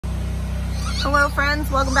Hello friends,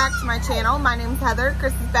 welcome back to my channel. My name's Heather.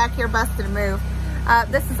 Chris is back here busted a move.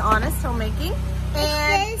 This is Honest Homemaking.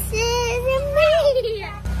 And this is me.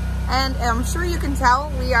 And I'm sure you can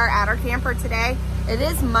tell we are at our camper today. It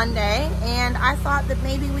is Monday and I thought that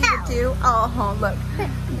maybe we would do, oh look,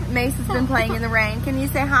 Mace has been playing in the rain. Can you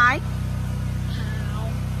say hi?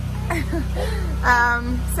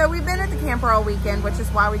 So we've been at the camper all weekend, which is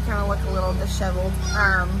why we kind of look a little disheveled.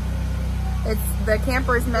 The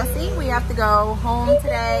camper is messy. We have to go home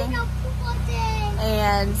today,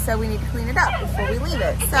 and so we need to clean it up before we leave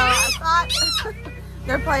it. So I thought,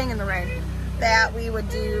 they're playing in the rain, that we would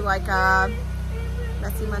do like a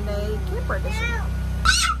Messy Monday camper edition.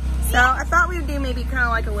 So I thought we would do maybe kind of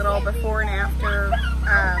like a little before and after.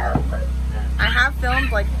 I have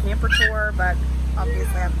filmed like a camper tour, but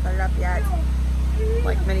obviously I haven't put it up yet,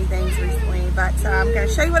 like many things recently. But I'm going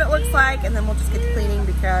to show you what it looks like, and then we'll just get to cleaning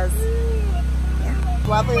because, yeah.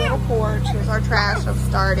 Lovely little porch. Here's our trash I've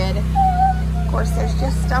started. Of course, there's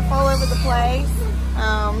just stuff all over the place.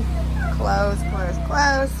 Clothes,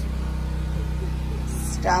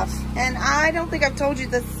 stuff. And I don't think I've told you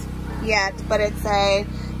this yet, but it's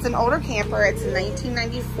an older camper. It's a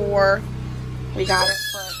 1994. We got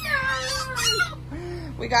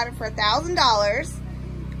it for $1,000,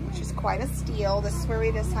 which is quite a steal. This is where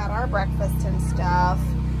we just had our breakfast and stuff,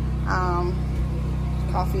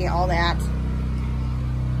 coffee, all that.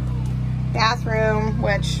 Bathroom,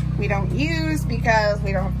 which we don't use because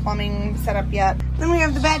we don't have plumbing set up yet. Then we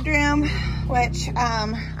have the bedroom, which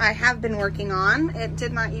I have been working on. It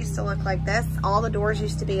did not used to look like this. All the doors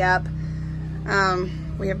used to be up.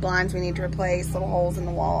 We have blinds we need to replace, little holes in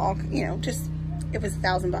the wall, you know, just, it was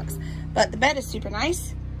 $1,000. But the bed is super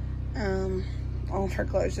nice. All of her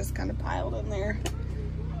clothes just kind of piled in there.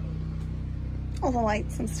 All the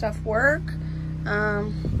lights and stuff work.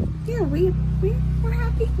 Yeah, we're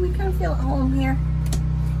happy. We kind of feel at home here.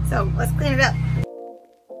 So let's clean it up.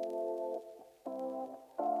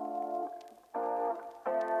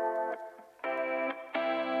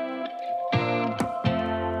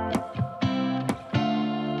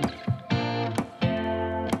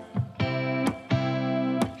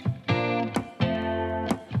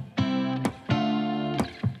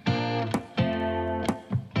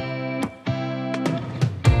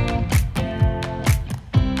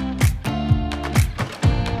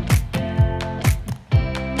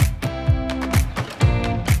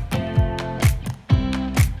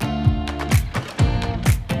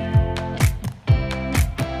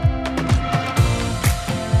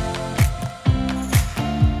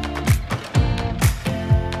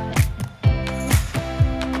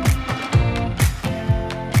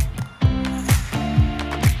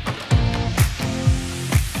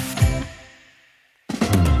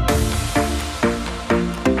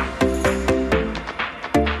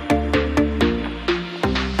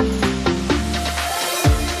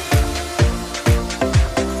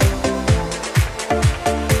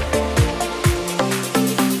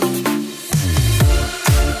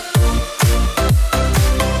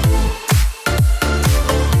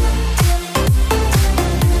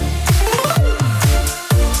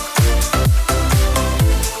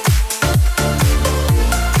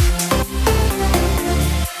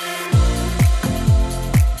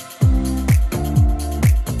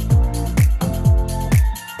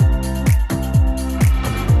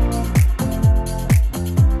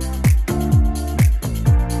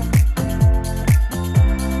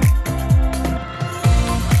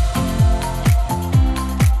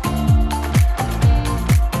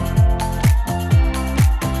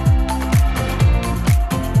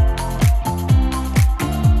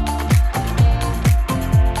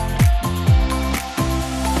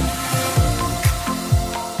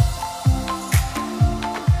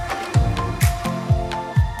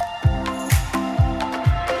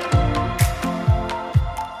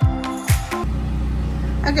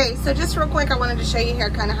 Okay, so just real quick, I wanted to show you here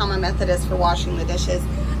kind of how my method is for washing the dishes.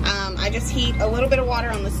 I just heat a little bit of water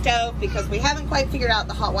on the stove because we haven't quite figured out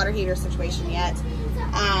the hot water heater situation yet.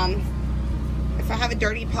 If I have a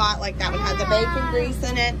dirty pot like that one had the bacon grease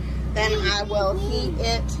in it, then I will heat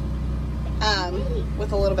it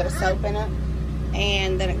with a little bit of soap in it,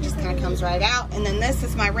 and then it just kind of comes right out. And then this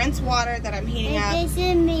is my rinse water that I'm heating up. This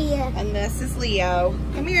is Mia. And this is Leo.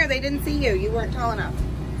 Come here, they didn't see you. You weren't tall enough.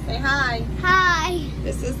 Say hi. Hi.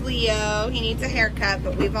 This is Leo. He needs a haircut,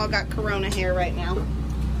 but we've all got corona hair right now.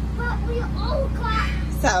 But we all got.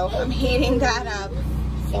 So I'm heating that up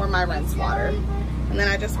for my rinse water. And then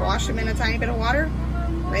I just wash them in a tiny bit of water,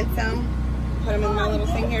 rinse them, put them in my little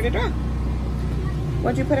thing here to dry.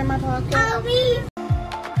 What'd you put in my pocket?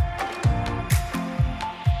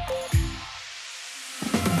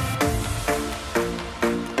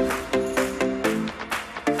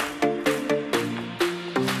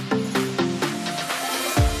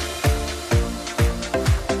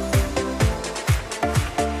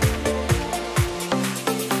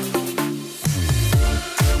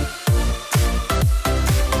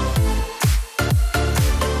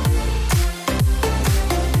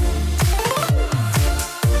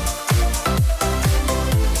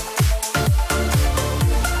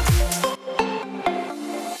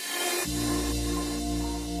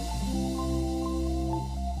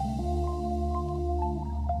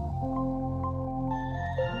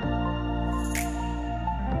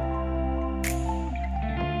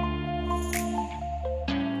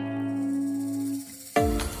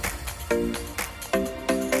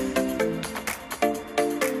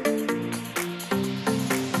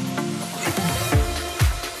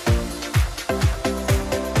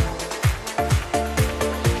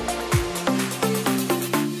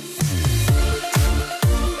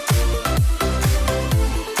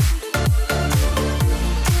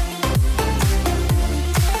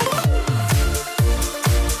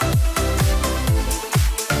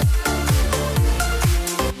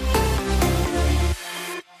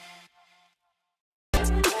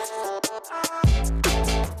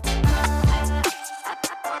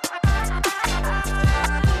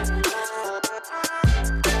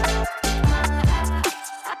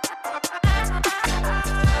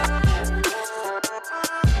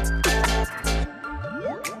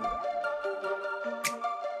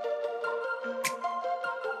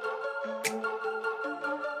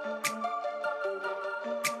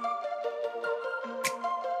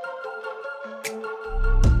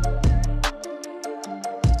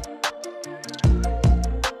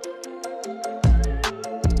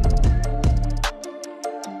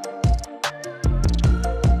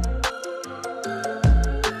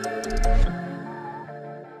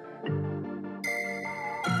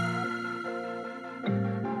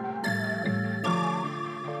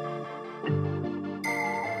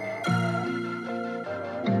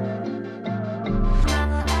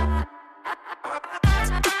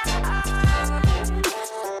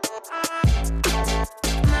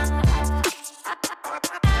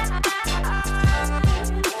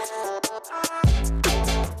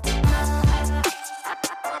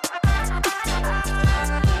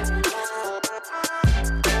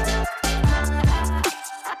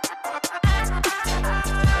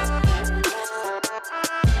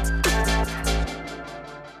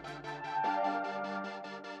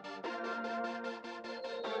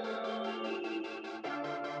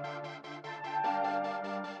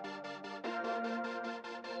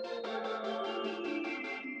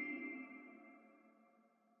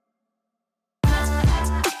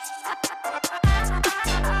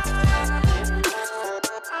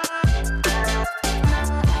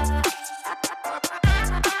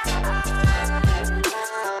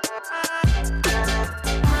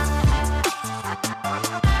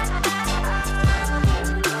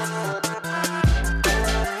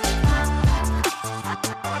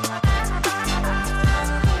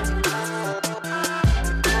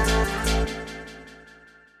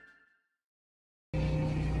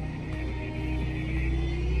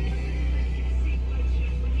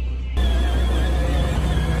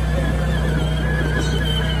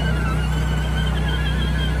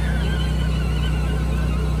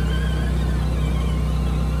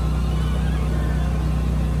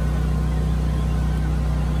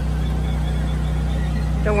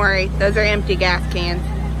 sorry. Those are empty gas cans.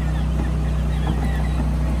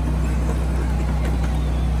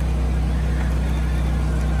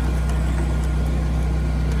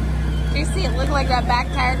 Do you see it look like that back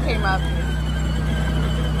tire came up?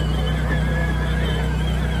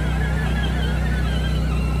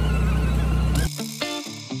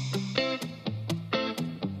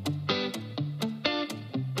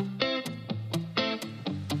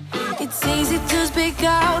 It's easy to speak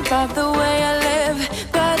out about the way I live,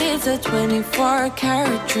 but it's a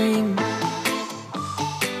 24-karat dream.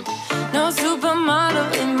 No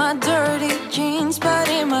supermodel in my dirty jeans, but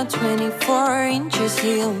in my 24 inches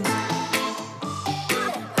heels.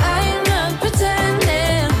 I'm not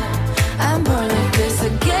pretending I'm born like this, a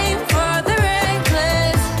game for the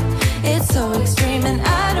reckless. It's so extreme and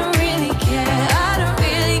I don't really care. I don't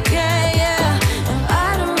really care, yeah. No,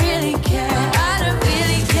 I don't really care. I don't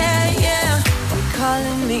really care, yeah. They're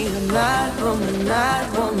calling me a mad woman,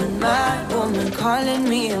 mad woman, mad woman. Calling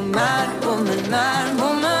me a mad woman, mad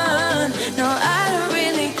woman. No, I don't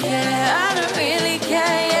really care. I don't really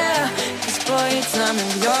care, yeah. 'Cause boy, it's none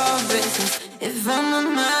of your business if I'm a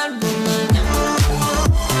mad woman.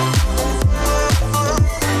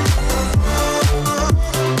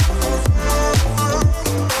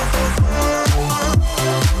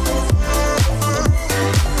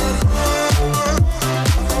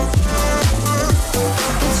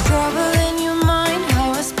 It's trouble in your mind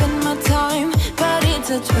how I spend my time, but it's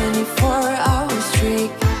a 24-hour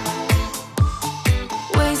streak.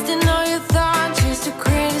 Wasting all your thoughts just to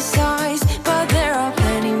criticize, but there are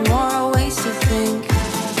plenty more ways to think.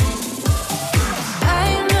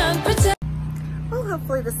 I'm not pretending. Well,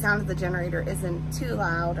 hopefully the sound of the generator isn't too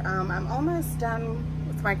loud. I'm almost done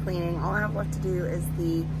with my cleaning. All I have left to do is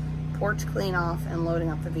the porch clean off and loading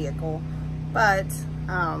up the vehicle. But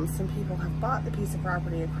some people have bought the piece of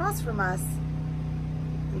property across from us,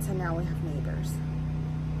 and so now we have neighbors.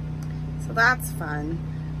 So that's fun.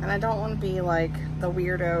 And I don't want to be like the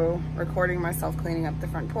weirdo recording myself cleaning up the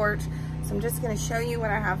front porch. So I'm just going to show you what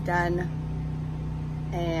I have done,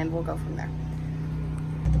 and we'll go from there.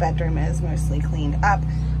 The bedroom is mostly cleaned up.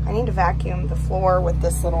 I need to vacuum the floor with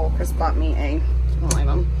this little, Chris bought me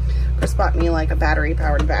like a battery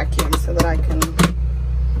powered vacuum so that I can, I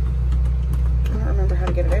don't remember how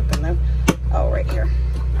to get it open though. Oh, right here.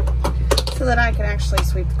 So that I can actually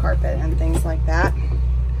sweep the carpet and things like that.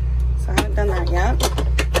 So I haven't done that yet.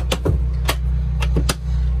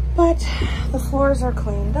 But the floors are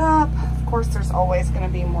cleaned up. Of course, there's always going to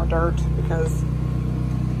be more dirt because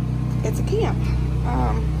it's a camp.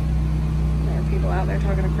 There are people out there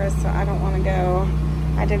talking to Chris, so I don't want to go.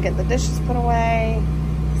 I did get the dishes put away.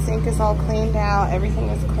 The sink is all cleaned out. Everything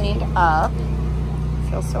is cleaned up. It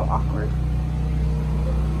feels so awkward.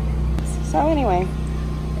 So anyway,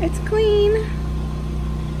 it's clean.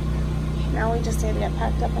 Now we just need to get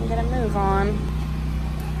packed up and get a move on.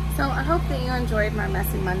 So I hope that you enjoyed my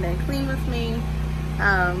Messy Monday clean with me.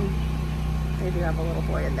 They do have a little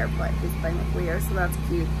boy in there who's playing with Leo, so that's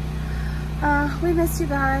cute. We missed you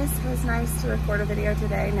guys. It was nice to record a video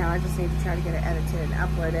today. Now I just need to try to get it edited and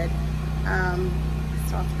uploaded.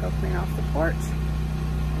 Still have to go clean off the porch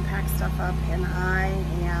and pack stuff up, and I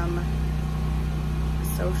am a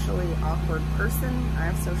socially awkward person. I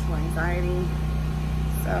have social anxiety,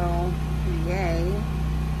 so yay.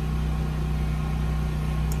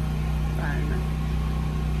 Fun.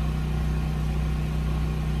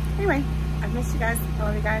 Anyway, I've missed you guys. I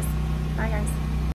love you guys. Bye guys.